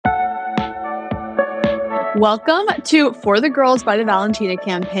Welcome to For the Girls by the Valentina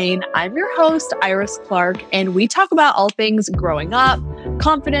campaign. I'm your host, Iris Clark, and we talk about all things growing up,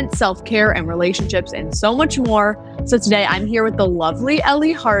 confidence, self-care, and relationships, and so much more. So today I'm here with the lovely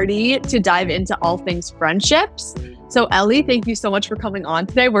Ellie Hardy to dive into all things friendships. So Ellie, thank you so much for coming on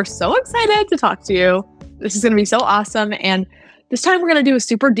today. We're so excited to talk to you. This is going to be so awesome. And this time we're going to do a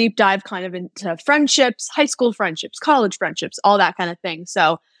super deep dive kind of into friendships, high school friendships, college friendships, all that kind of thing.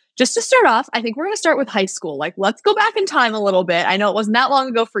 So just to start off, I think we're going to start with high school. Let's go back in time a little bit. I know it wasn't that long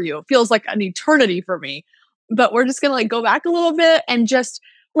ago for you. It feels like an eternity for me. But we're just going to go back a little bit and just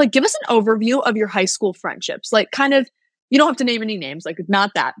give us an overview of your high school friendships. You don't have to name any names,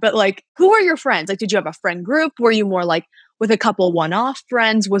 not that. But who are your friends? Did you have a friend group? Were you more with a couple one-off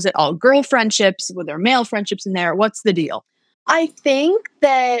friends? Was it all girl friendships? Were there male friendships in there? What's the deal? I think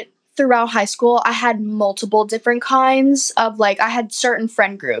that throughout high school, I had multiple different kinds of, I had certain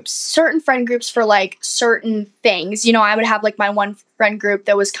friend groups for, certain things. I would have, my one friend group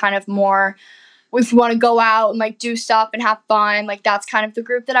that was kind of more, if you want to go out and, do stuff and have fun, that's kind of the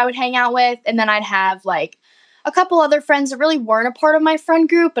group that I would hang out with. And then I'd have, a couple other friends that really weren't a part of my friend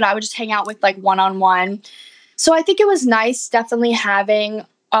group, but I would just hang out with, one-on-one. So I think it was nice definitely having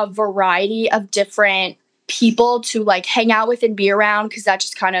a variety of different people to, hang out with and be around, because that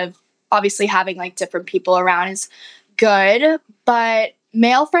just kind of, obviously having different people around is good. But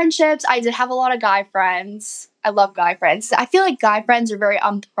male friendships, I did have a lot of guy friends. I love guy friends. I feel like guy friends are very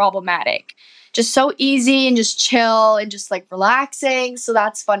unproblematic. Just so easy and just chill and just relaxing. So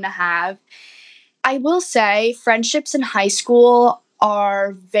that's fun to have. I will say friendships in high school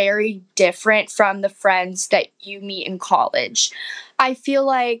are very different from the friends that you meet in college. I feel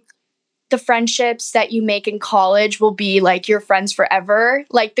like the friendships that you make in college will be your friends forever.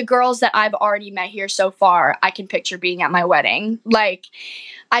 The girls that I've already met here so far, I can picture being at my wedding.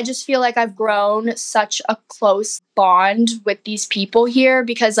 I just feel like I've grown such a close bond with these people here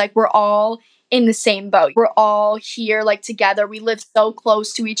because we're all in the same boat. We're all here together. We live so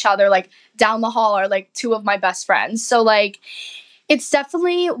close to each other. Down the hall are two of my best friends. So it's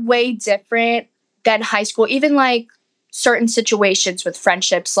definitely way different than high school. Even certain situations with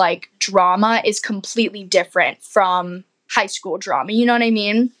friendships, drama is completely different from high school drama. You know what I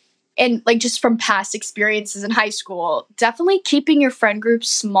mean? And just from past experiences in high school, definitely keeping your friend group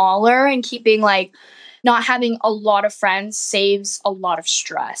smaller and keeping not having a lot of friends saves a lot of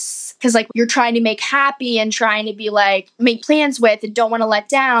stress. Because you're trying to make happy and trying to be make plans with and don't want to let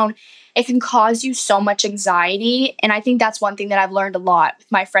down. It can cause you so much anxiety. And I think that's one thing that I've learned a lot with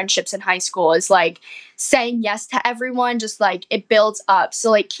my friendships in high school is saying yes to everyone, just it builds up.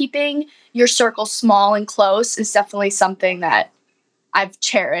 So keeping your circle small and close is definitely something that I've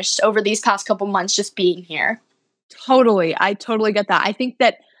cherished over these past couple months just being here. Totally. I totally get that. I think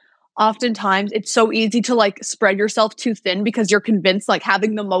that oftentimes it's so easy to spread yourself too thin because you're convinced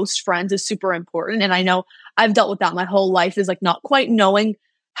having the most friends is super important. And I know I've dealt with that my whole life is not quite knowing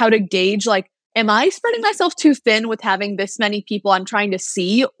how to gauge am I spreading myself too thin with having this many people I'm trying to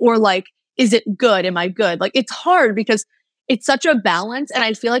see, or is it good? Am I good? It's hard because it's such a balance. And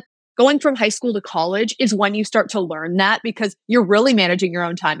I feel like going from high school to college is when you start to learn that because you're really managing your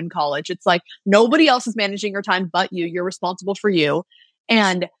own time in college. It's nobody else is managing your time but you. You're responsible for you.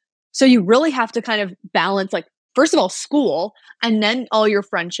 And so you really have to kind of balance first of all, school, and then all your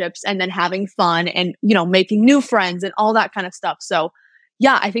friendships, and then having fun and, making new friends and all that kind of stuff. So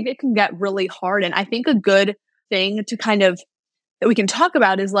yeah, I think it can get really hard. And I think a good thing to that we can talk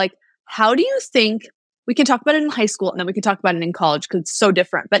about is how do you think, we can talk about it in high school and then we can talk about it in college because it's so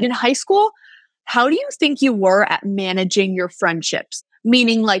different. But in high school, how do you think you were at managing your friendships?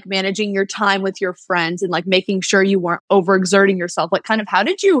 Meaning managing your time with your friends and making sure you weren't overexerting yourself. How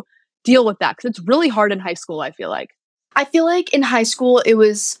did you deal with that? Because it's really hard in high school, I feel like. I feel like in high school, it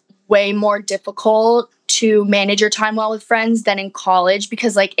was way more difficult to manage your time well with friends than in college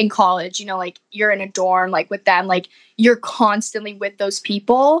because in college, you're in a dorm with them, you're constantly with those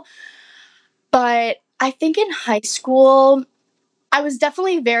people. But I think in high school, I was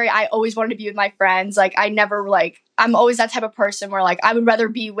definitely I always wanted to be with my friends. I never I'm always that type of person where I would rather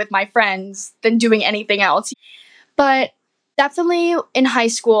be with my friends than doing anything else. But definitely in high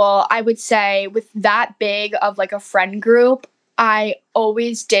school, I would say with that big of a friend group, I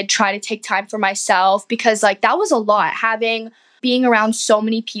always did try to take time for myself because that was a lot. Being around so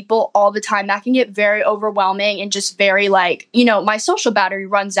many people all the time, that can get very overwhelming and just very my social battery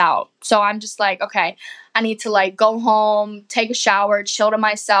runs out. So I'm just okay, I need to go home, take a shower, chill to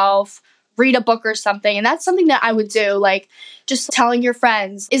myself, read a book or something. And that's something that I would do, just telling your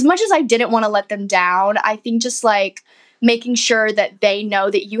friends. As much as I didn't want to let them down, I think just making sure that they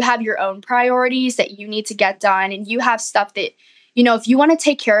know that you have your own priorities that you need to get done, and you have stuff that, if you want to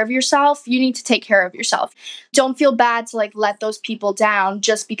take care of yourself, you need to take care of yourself. Don't feel bad to like let those people down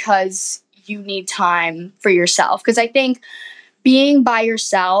just because you need time for yourself. Because I think being by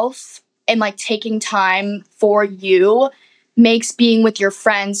yourself and like taking time for you makes being with your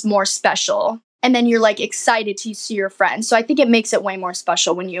friends more special. And then you're like excited to see your friends. So I think it makes it way more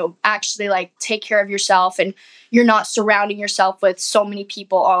special when you actually like take care of yourself and you're not surrounding yourself with so many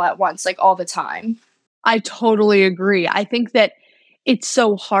people all at once, like all the time. I totally agree. I think that it's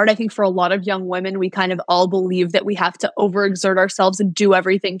so hard. I think for a lot of young women, we kind of all believe that we have to overexert ourselves and do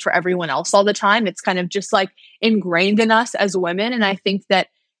everything for everyone else all the time. It's kind of just like ingrained in us as women. And I think that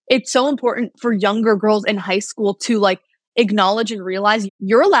it's so important for younger girls in high school to like acknowledge and realize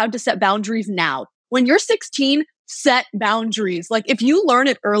you're allowed to set boundaries now. When you're 16, set boundaries. Like if you learn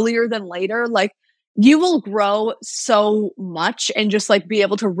it earlier than later, like you will grow so much and just like be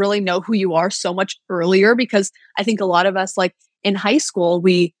able to really know who you are so much earlier. Because I think a lot of us, like in high school,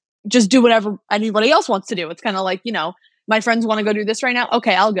 we just do whatever anybody else wants to do. It's kind of like, my friends want to go do this right now.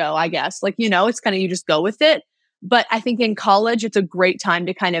 Okay, I'll go, I guess. Like, it's kind of, you just go with it. But I think in college, it's a great time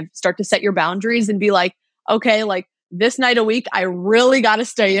to kind of start to set your boundaries and be like, okay, like this night a week, I really got to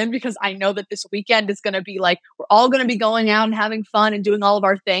stay in because I know that this weekend is going to be like, we're all going to be going out and having fun and doing all of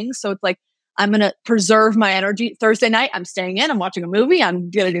our things. So it's like, I'm going to preserve my energy. Thursday night, I'm staying in, I'm watching a movie, I'm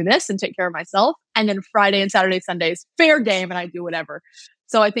going to do this and take care of myself. And then Friday and Saturday, Sundays, fair game, and I do whatever.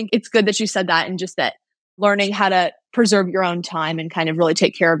 So I think it's good that you said that, and just that learning how to preserve your own time and kind of really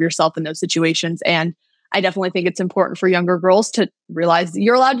take care of yourself in those situations. And I definitely think it's important for younger girls to realize that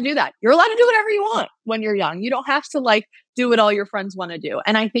you're allowed to do that. You're allowed to do whatever you want when you're young. You don't have to like do what all your friends want to do.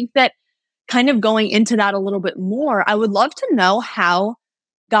 And I think that kind of going into that a little bit more, I would love to know how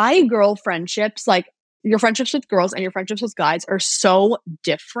guy girl friendships, like your friendships with girls and your friendships with guys, are so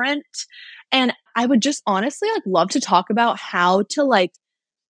different. And I would just honestly like love to talk about how to like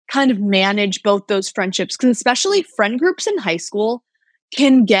kind of manage both those friendships, because especially friend groups in high school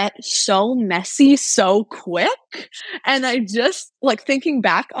can get so messy so quick. And I just like thinking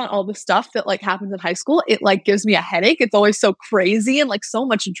back on all the stuff that like happens in high school, it like gives me a headache. It's always so crazy and like so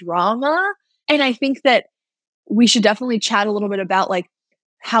much drama. And I think that we should definitely chat a little bit about like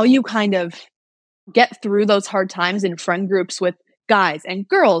how you kind of get through those hard times in friend groups with guys and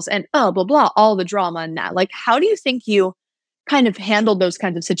girls and blah, blah, all the drama and that. Like, how do you think you kind of handled those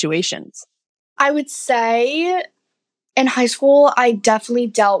kinds of situations? I would say in high school, I definitely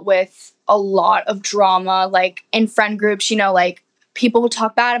dealt with a lot of drama, like in friend groups, like people would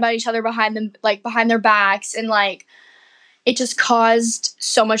talk bad about each other behind them, like behind their backs, and like it just caused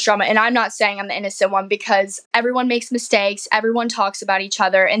so much drama. And I'm not saying I'm the innocent one, because everyone makes mistakes, everyone talks about each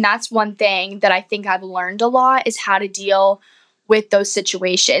other, and that's one thing that I think I've learned a lot, is how to deal with those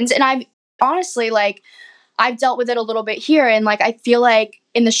situations. And I've honestly, like, I've dealt with it a little bit here, and like I feel like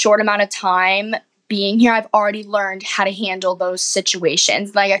in the short amount of time being here, I've already learned how to handle those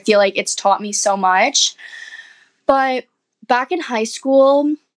situations. Like I feel like it's taught me so much. But back in high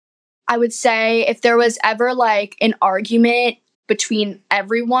school, I would say if there was ever like an argument between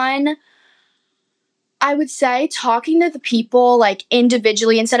everyone, I would say talking to the people like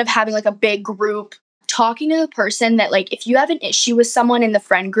individually instead of having like a big group, talking to the person that like if you have an issue with someone in the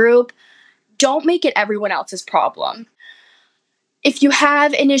friend group, don't make it everyone else's problem. If you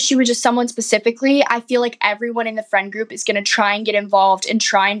have an issue with just someone specifically, I feel like everyone in the friend group is going to try and get involved and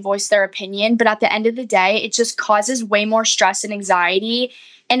try and voice their opinion. But at the end of the day, it just causes way more stress and anxiety,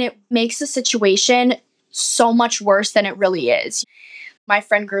 and it makes the situation so much worse than it really is. My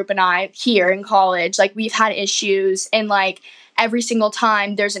friend group and I here in college, like we've had issues, and like every single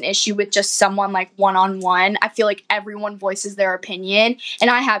time there's an issue with just someone like one-on-one, I feel like everyone voices their opinion,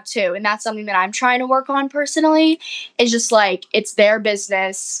 and I have too. And that's something that I'm trying to work on personally. It's just like, it's their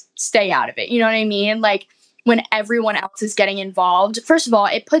business, stay out of it. You know what I mean? Like when everyone else is getting involved, first of all,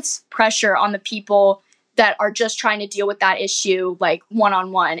 it puts pressure on the people that are just trying to deal with that issue like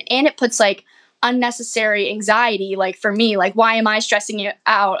one-on-one. And it puts like unnecessary anxiety, like for me, like why am I stressing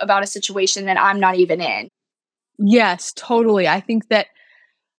out about a situation that I'm not even in? Yes, totally. I think that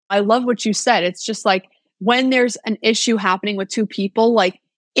I love what you said. It's just like when there's an issue happening with two people, like,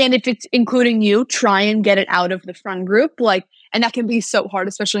 and if it's including you, try and get it out of the friend group. Like, and that can be so hard,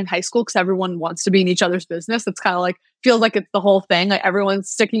 especially in high school, because everyone wants to be in each other's business. It's kind of like, feels like it's the whole thing. Like everyone's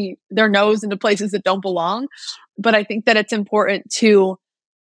sticking their nose into places that don't belong. But I think that it's important to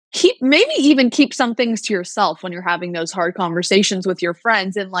maybe even keep some things to yourself when you're having those hard conversations with your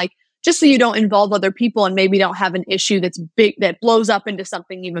friends, and like, just so you don't involve other people and maybe don't have an issue that's big that blows up into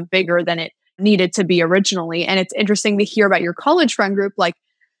something even bigger than it needed to be originally. And it's interesting to hear about your college friend group, like,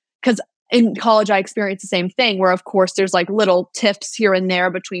 because in college, I experienced the same thing where, of course, there's like little tips here and there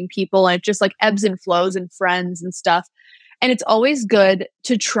between people, and it just like ebbs and flows and friends and stuff. And it's always good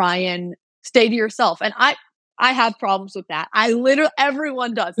to try and stay to yourself. And I have problems with that. I literally,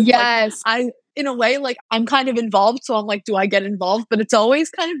 everyone does. It's Yes. like, in a way, like I'm kind of involved. So I'm like, do I get involved? But it's always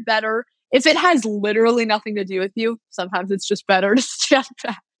kind of better if it has literally nothing to do with you. Sometimes it's just better to step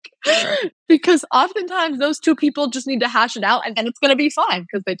back. Because oftentimes those two people just need to hash it out and then it's going to be fine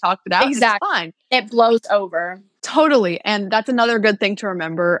because they talked it out. Exactly. And it's fine. It blows over. Totally. And that's another good thing to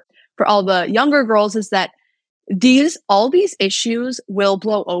remember for all the younger girls is that all these issues will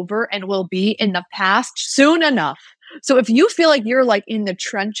blow over and will be in the past soon enough. So if you feel like you're like in the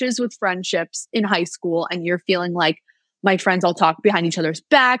trenches with friendships in high school and you're feeling like my friends all talk behind each other's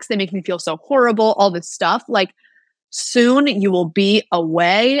backs, they make me feel so horrible, all this stuff, like soon you will be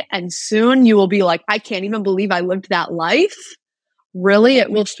away and soon you will be like, I can't even believe I lived that life. Really,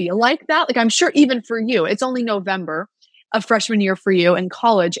 it will feel like that. Like I'm sure even for you, it's only November of freshman year for you in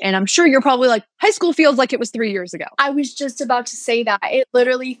college. And I'm sure you're probably like, high school feels like it was 3 years ago. I was just about to say that. It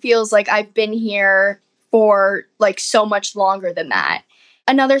literally feels like I've been here for like so much longer than that.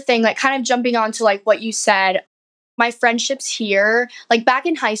 Another thing, like kind of jumping onto like what you said, my friendships here, like back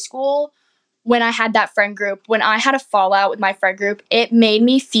in high school, when I had that friend group, when I had a fallout with my friend group, it made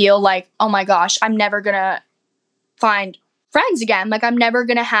me feel like, oh my gosh, I'm never gonna find friends again. Like I'm never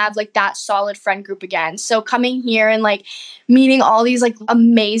gonna have like that solid friend group again. So coming here and like meeting all these like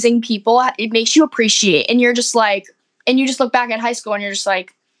amazing people, it makes you appreciate. And you're just like, and you just look back at high school and you're just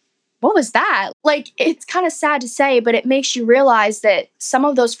like, what was that? Like it's kind of sad to say, but it makes you realize that some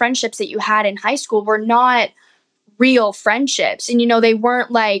of those friendships that you had in high school were not real friendships. And they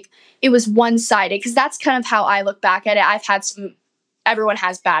weren't like it was one-sided, because that's kind of how I look back at it. I've had everyone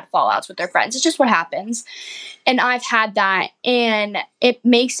has bad fallouts with their friends. It's just what happens. And I've had that, and it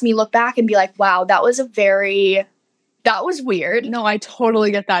makes me look back and be like, wow, that was weird. No, I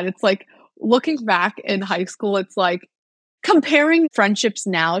totally get that. It's like looking back in high school, it's like comparing friendships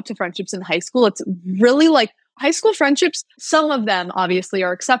now to friendships in high school. It's really like high school friendships. Some of them obviously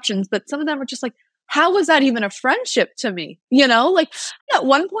are exceptions, but some of them are just like, how was that even a friendship to me? Like at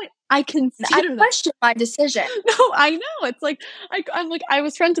one point I considered questioned my decision. No, I know. It's like, I'm like, I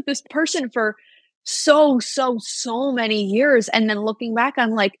was friends with this person for so many years. And then looking back,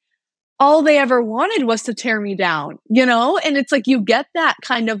 I'm like, all they ever wanted was to tear me down, And it's like, you get that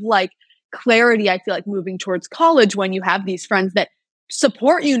kind of like clarity, I feel like, moving towards college when you have these friends that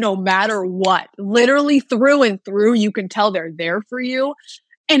support you no matter what. Literally through and through, you can tell they're there for you.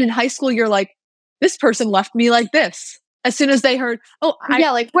 And in high school, you're like, this person left me like this. As soon as they heard,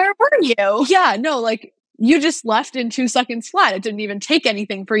 like, where were you? Yeah, no, like you just left in 2 seconds flat. It didn't even take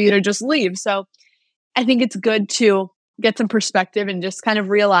anything for you to just leave. So I think it's good to get some perspective and just kind of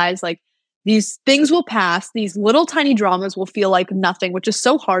realize like these things will pass. These little tiny dramas will feel like nothing, which is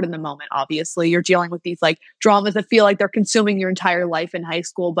so hard in the moment. Obviously, you're dealing with these like dramas that feel like they're consuming your entire life in high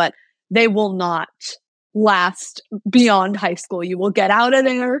school, but they will not last beyond high school. You will get out of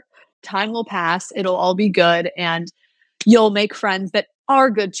there. Time will pass. It'll all be good. And you'll make friends that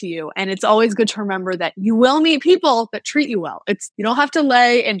are good to you. And it's always good to remember that you will meet people that treat you well. You don't have to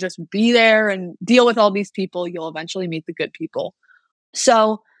lay and just be there and deal with all these people. You'll eventually meet the good people.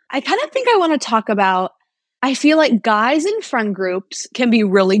 So I kind of think I want to talk about, I feel like guys in friend groups can be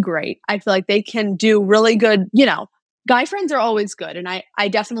really great. I feel like they can do really good, guy friends are always good. And I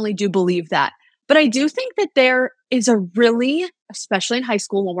definitely do believe that. But I do think that there is a really, especially in high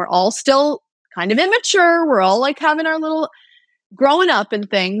school when we're all still kind of immature, we're all like having our little growing up and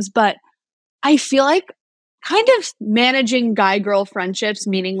things, but I feel like kind of managing guy-girl friendships,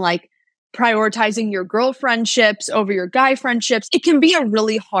 meaning like prioritizing your girl friendships over your guy friendships, it can be a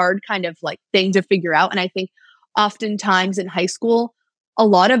really hard kind of like thing to figure out. And I think oftentimes in high school, a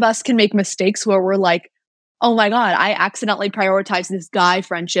lot of us can make mistakes where we're like, oh my God, I accidentally prioritized this guy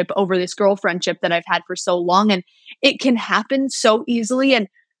friendship over this girl friendship that I've had for so long. And it can happen so easily. And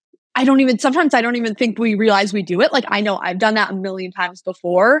sometimes I don't even think we realize we do it. Like, I know I've done that a million times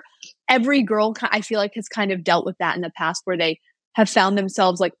before. Every girl, I feel like, has kind of dealt with that in the past where they have found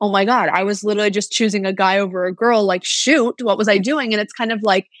themselves like, oh my God, I was literally just choosing a guy over a girl. Like, shoot, what was I doing? And it's kind of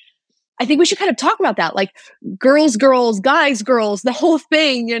like, I think we should kind of talk about that. Like girls, guys, girls, the whole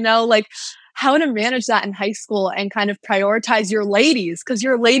thing, like how to manage that in high school and kind of prioritize your ladies, because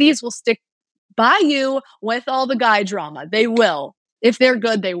your ladies will stick by you with all the guy drama. They will. If they're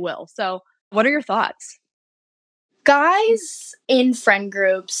good, they will. So what are your thoughts? Guys in friend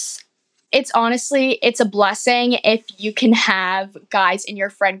groups, It's honestly, it's a blessing if you can have guys in your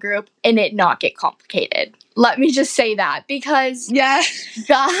friend group and it not get complicated. Let me just say that, because Yeah.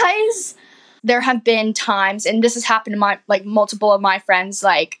 guys, there have been times, and this has happened to my, like, multiple of my friends,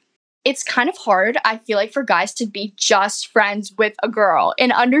 like, it's kind of hard, I feel like, for guys to be just friends with a girl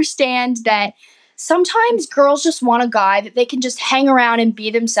and understand that sometimes girls just want a guy that they can just hang around and be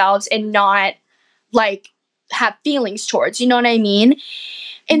themselves and not, like, have feelings towards, you know what I mean?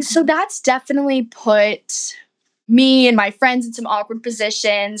 And so that's definitely put me and my friends in some awkward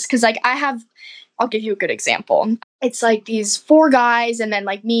positions, because, like, I'll give you a good example. It's like these four guys, and then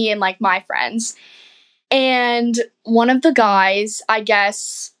like me and like my friends. And one of the guys, I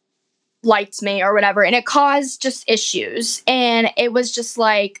guess, liked me or whatever, and it caused just issues. And it was just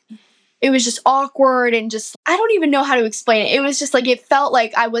like, it was just awkward, and just, I don't even know how to explain it. It was just like, it felt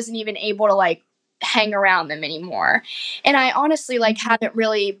like I wasn't even able to like hang around them anymore. And I honestly like haven't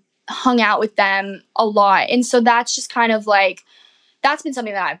really hung out with them a lot. And so that's just kind of like, that's been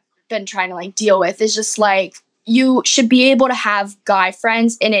something that I've been trying to like deal with, is just like, you should be able to have guy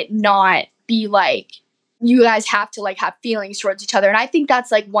friends and it not be like you guys have to like have feelings towards each other. And I think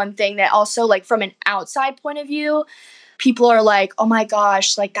that's like one thing that also, like, from an outside point of view, people are like, oh my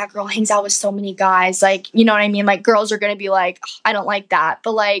gosh, like, that girl hangs out with so many guys. Like, you know what I mean? Like, girls are going to be like, I don't like that.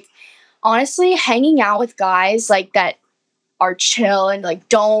 But like, honestly, hanging out with guys like that are chill and like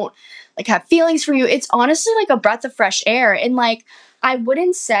don't like have feelings for you, it's honestly like a breath of fresh air. And like, I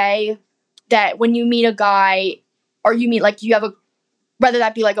wouldn't say that when you meet a guy, or you meet, like, you have a, whether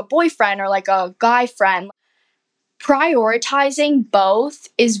that be like a boyfriend or like a guy friend, prioritizing both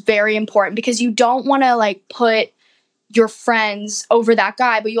is very important, because you don't want to like put your friends over that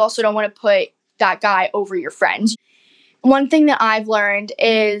guy, but you also don't want to put that guy over your friends. One thing that I've learned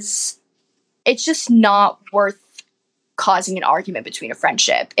is it's just not worth causing an argument between a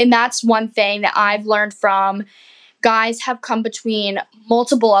friendship. And that's one thing that I've learned from guys have come between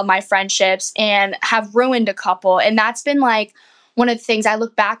multiple of my friendships and have ruined a couple. And that's been like one of the things I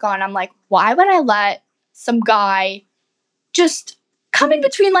look back on. I'm like, why would I let some guy just come in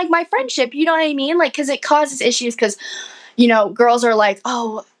between like my friendship? You know what I mean? Like, because it causes issues, because, you know, girls are like,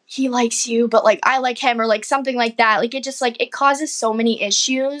 oh, he likes you, but like I like him, or like something like that. Like, it just like, it causes so many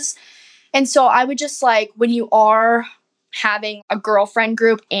issues. And so I would just like, when you are having a girlfriend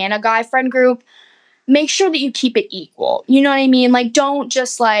group and a guy friend group, make sure that you keep it equal. You know what I mean? Like, don't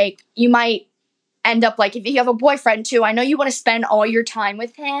just like, you might end up like, if you have a boyfriend too, I know you want to spend all your time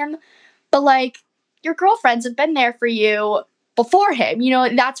with him, but like, your girlfriends have been there for you before him. You know,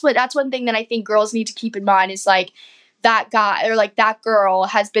 that's one thing that I think girls need to keep in mind, is like, that guy or like that girl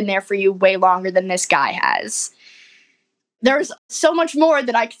has been there for you way longer than this guy has. There's so much more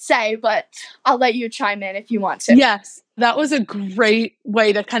that I could say, but I'll let you chime in if you want to. Yes, that was a great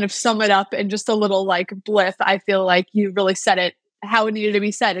way to kind of sum it up in just a little like bliff. I feel like you really said it how it needed to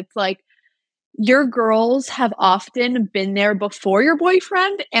be said. It's like, your girls have often been there before your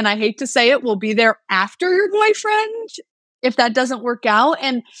boyfriend, and I hate to say it, will be there after your boyfriend if that doesn't work out.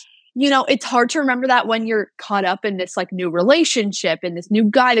 And, you know, it's hard to remember that when you're caught up in this like new relationship and this new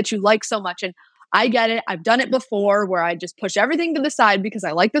guy that you like so much. And I get it. I've done it before, where I just push everything to the side because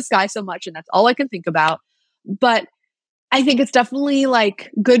I like this guy so much and that's all I can think about. But I think it's definitely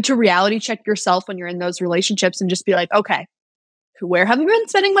like good to reality check yourself when you're in those relationships and just be like, okay, where have I been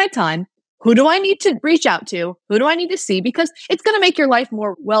spending my time? Who do I need to reach out to? Who do I need to see? Because it's going to make your life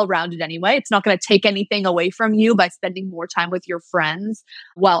more well-rounded anyway. It's not going to take anything away from you by spending more time with your friends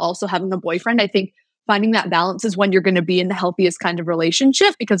while also having a boyfriend. I think finding that balance is when you're going to be in the healthiest kind of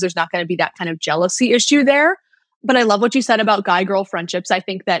relationship, because there's not going to be that kind of jealousy issue there. But I love what you said about guy-girl friendships. I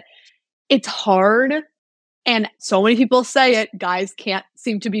think that it's hard, and so many people say it, guys can't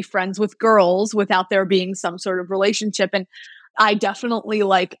seem to be friends with girls without there being some sort of relationship. And I definitely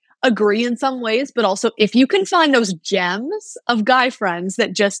like agree in some ways, but also if you can find those gems of guy friends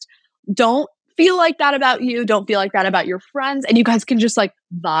that just don't feel like that about you, don't feel like that about your friends, and you guys can just like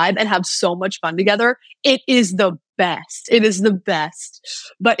vibe and have so much fun together, it is the best. It is the best.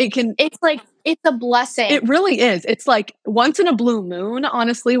 But It's like, it's a blessing. it really is. It's like once in a blue moon,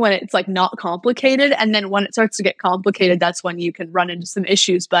 honestly, when it's like not complicated. And then when it starts to get complicated, that's when you can run into some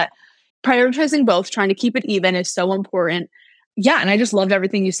issues. But prioritizing both, trying to keep it even, is so important. Yeah, and I just loved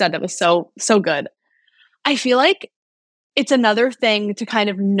everything you said. That was so, so good. I feel like it's another thing to kind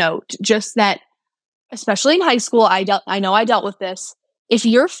of note, just that, especially in high school, I know I dealt with this. If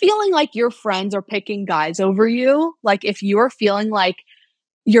you're feeling like your friends are picking guys over you, like if you're feeling like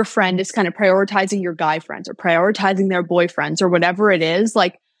your friend is kind of prioritizing your guy friends or prioritizing their boyfriends or whatever it is,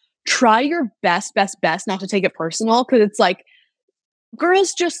 like, try your best not to take it personal, because it's like,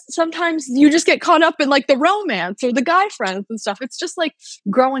 girls just sometimes you just get caught up in like the romance or the guy friends and stuff. It's just like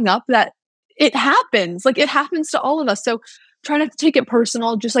growing up that it happens. Like it happens to all of us. So try not to take it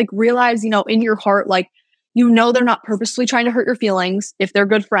personal. Just like realize, in your heart, like, they're not purposely trying to hurt your feelings. If they're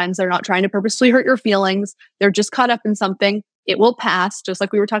good friends, they're not trying to purposely hurt your feelings. They're just caught up in something. It will pass, just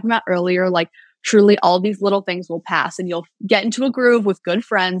like we were talking about earlier. Like, truly, all these little things will pass and you'll get into a groove with good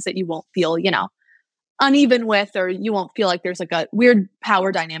friends that you won't feel, uneven with, or you won't feel like there's like a weird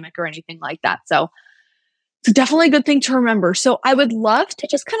power dynamic or anything like that. So it's definitely a good thing to remember. So I would love to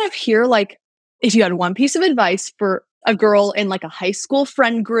just kind of hear, like, if you had one piece of advice for a girl in like a high school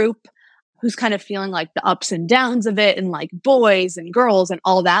friend group who's kind of feeling like the ups and downs of it and like boys and girls and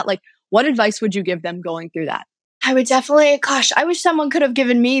all that, like, what advice would you give them going through that? I would definitely, gosh, I wish someone could have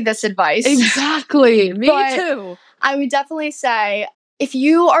given me this advice. Exactly. Me too. I would definitely say, if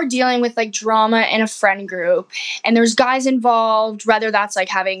you are dealing with like drama in a friend group and there's guys involved, whether that's like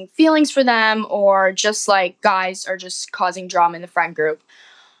having feelings for them or just like guys are just causing drama in the friend group,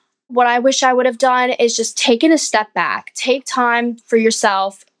 what I wish I would have done is just taken a step back, take time for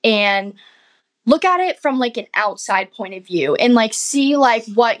yourself and look at it from like an outside point of view and like see like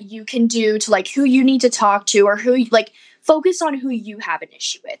what you can do to like who you need to talk to or who like focus on who you have an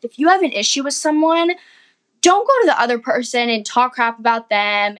issue with. If you have an issue with someone, don't go to the other person and talk crap about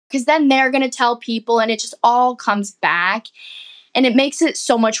them because then they're going to tell people and it just all comes back and it makes it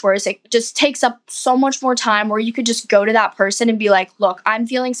so much worse. It just takes up so much more time where you could just go to that person and be like, look, I'm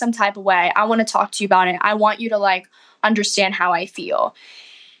feeling some type of way. I want to talk to you about it. I want you to like understand how I feel.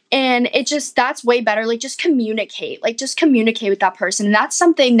 And that's way better. Like just communicate with that person. And that's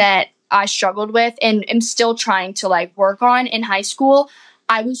something that I struggled with and am still trying to like work on in high school.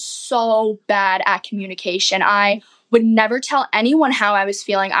 I was so bad at communication. I would never tell anyone how I was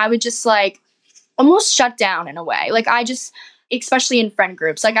feeling. I would just like almost shut down in a way. Like especially in friend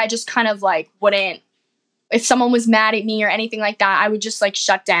groups, like I just kind of like wouldn't, if someone was mad at me or anything like that, I would just like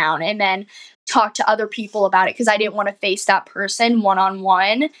shut down and then talk to other people about it because I didn't want to face that person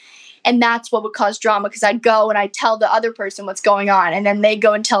one-on-one. And that's what would cause drama because I'd go and I'd tell the other person what's going on and then they'd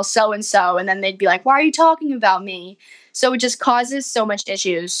go and tell so-and-so and then they'd be like, why are you talking about me? So it just causes so much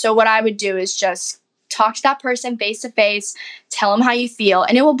issues. So what I would do is just talk to that person face to face, tell them how you feel,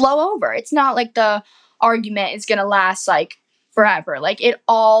 and it will blow over. It's not like the argument is going to last like forever. Like it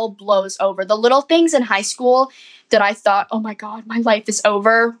all blows over. The little things in high school that I thought, oh my God, my life is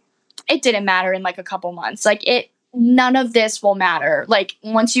over, it didn't matter in like a couple months. None of this will matter. Like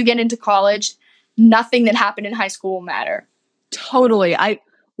once you get into college, nothing that happened in high school will matter. Totally. I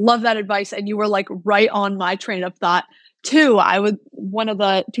love that advice. And you were like right on my train of thought too. One of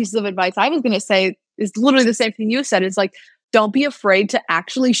the pieces of advice I was going to say is literally the same thing you said. It's like, don't be afraid to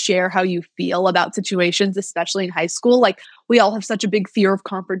actually share how you feel about situations, especially in high school. Like we all have such a big fear of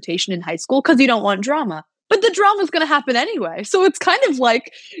confrontation in high school because you don't want drama. But the drama is going to happen anyway. So it's kind of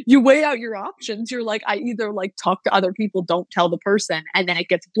like you weigh out your options. You're like, I either like talk to other people, don't tell the person, and then it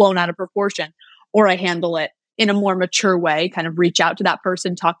gets blown out of proportion, or I handle it in a more mature way, kind of reach out to that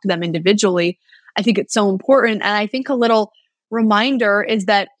person, talk to them individually. I think it's so important. And I think a little reminder is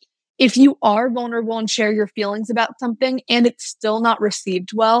that if you are vulnerable and share your feelings about something and it's still not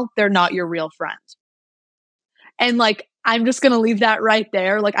received well, they're not your real friend. And like, I'm just going to leave that right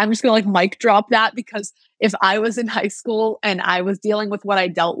there. Like, I'm just going to like mic drop that because if I was in high school and I was dealing with what I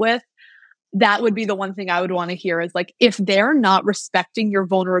dealt with, that would be the one thing I would want to hear is like, if they're not respecting your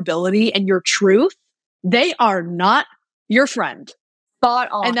vulnerability and your truth, they are not your friend. Spot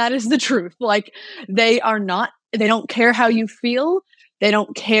on. And that is the truth. Like, they don't care how you feel. They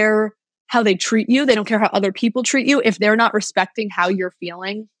don't care how they treat you. They don't care how other people treat you. If they're not respecting how you're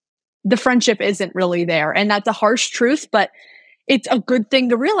feeling, the friendship isn't really there. And that's a harsh truth, but it's a good thing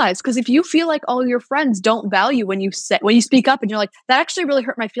to realize because if you feel like all your friends don't value when you speak up and you're like, that actually really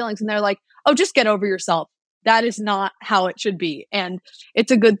hurt my feelings. And they're like, oh, just get over yourself. That is not how it should be. And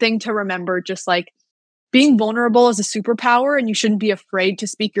it's a good thing to remember, just like being vulnerable is a superpower and you shouldn't be afraid to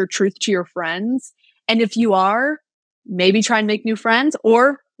speak your truth to your friends. And if you are, maybe try and make new friends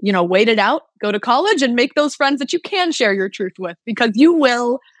or, wait it out, go to college and make those friends that you can share your truth with because you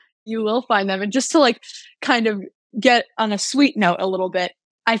will find them. And just to like kind of get on a sweet note a little bit,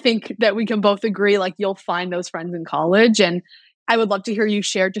 I think that we can both agree like you'll find those friends in college. And I would love to hear you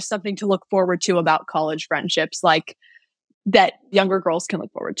share just something to look forward to about college friendships, like that younger girls can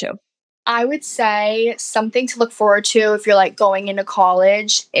look forward to. I would say something to look forward to if you're like going into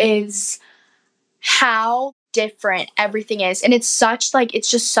college is how different everything is. And it's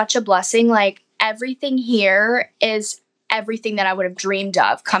just such a blessing. Like everything here is everything that I would have dreamed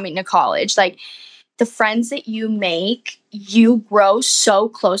of coming to college. Like the friends that you make, you grow so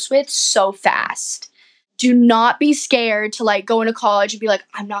close with so fast. Do not be scared to like go into college and be like,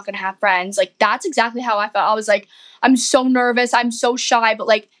 I'm not gonna have friends. Like that's exactly how I felt. I was like, I'm so nervous, I'm so shy, but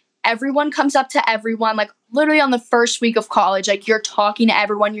like everyone comes up to everyone. Like literally on the first week of college, like you're talking to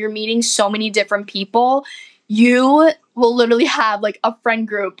everyone, you're meeting so many different people. You will literally have like a friend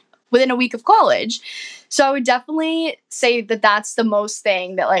group within a week of college. So I would definitely say that that's the most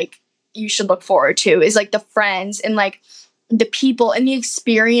thing that like you should look forward to is like the friends and like the people and the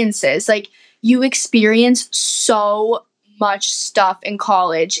experiences. Like you experience so much stuff in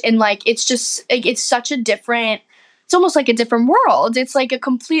college and like it's just like it's such a different, it's almost like a different world. It's like a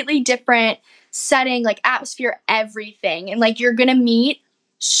completely different setting, like atmosphere, everything. And like you're gonna meet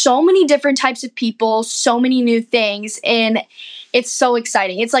so many different types of people, so many new things, and it's so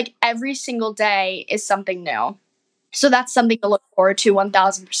exciting. It's like every single day is something new. So that's something to look forward to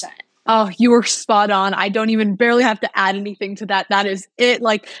 1000%. Oh, you were spot on. I don't even barely have to add anything to that. That is it.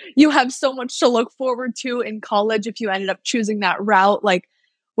 Like, you have so much to look forward to in college if you ended up choosing that route. Like,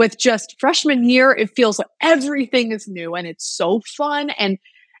 with just freshman year, it feels like everything is new and it's so fun and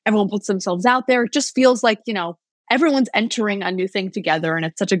everyone puts themselves out there. It just feels like, everyone's entering a new thing together and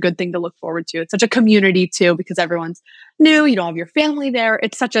it's such a good thing to look forward to. It's such a community too because everyone's new. You don't have your family there.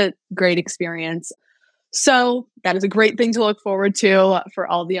 It's such a great experience. So that is a great thing to look forward to for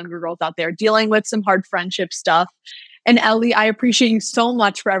all the younger girls out there dealing with some hard friendship stuff. And Ellie, I appreciate you so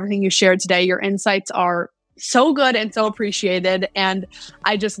much for everything you shared today. Your insights are so good and so appreciated. And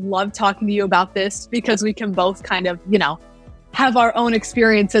I just love talking to you about this because we can both kind of, have our own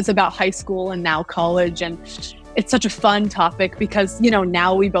experiences about high school and now college. And it's such a fun topic because,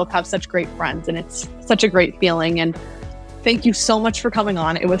 now we both have such great friends and it's such a great feeling. And thank you so much for coming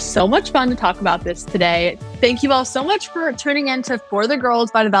on. It was so much fun to talk about this today. Thank you all so much for tuning in to For the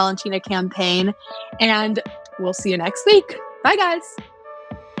Girls by the Valentina campaign. And we'll see you next week. Bye, guys.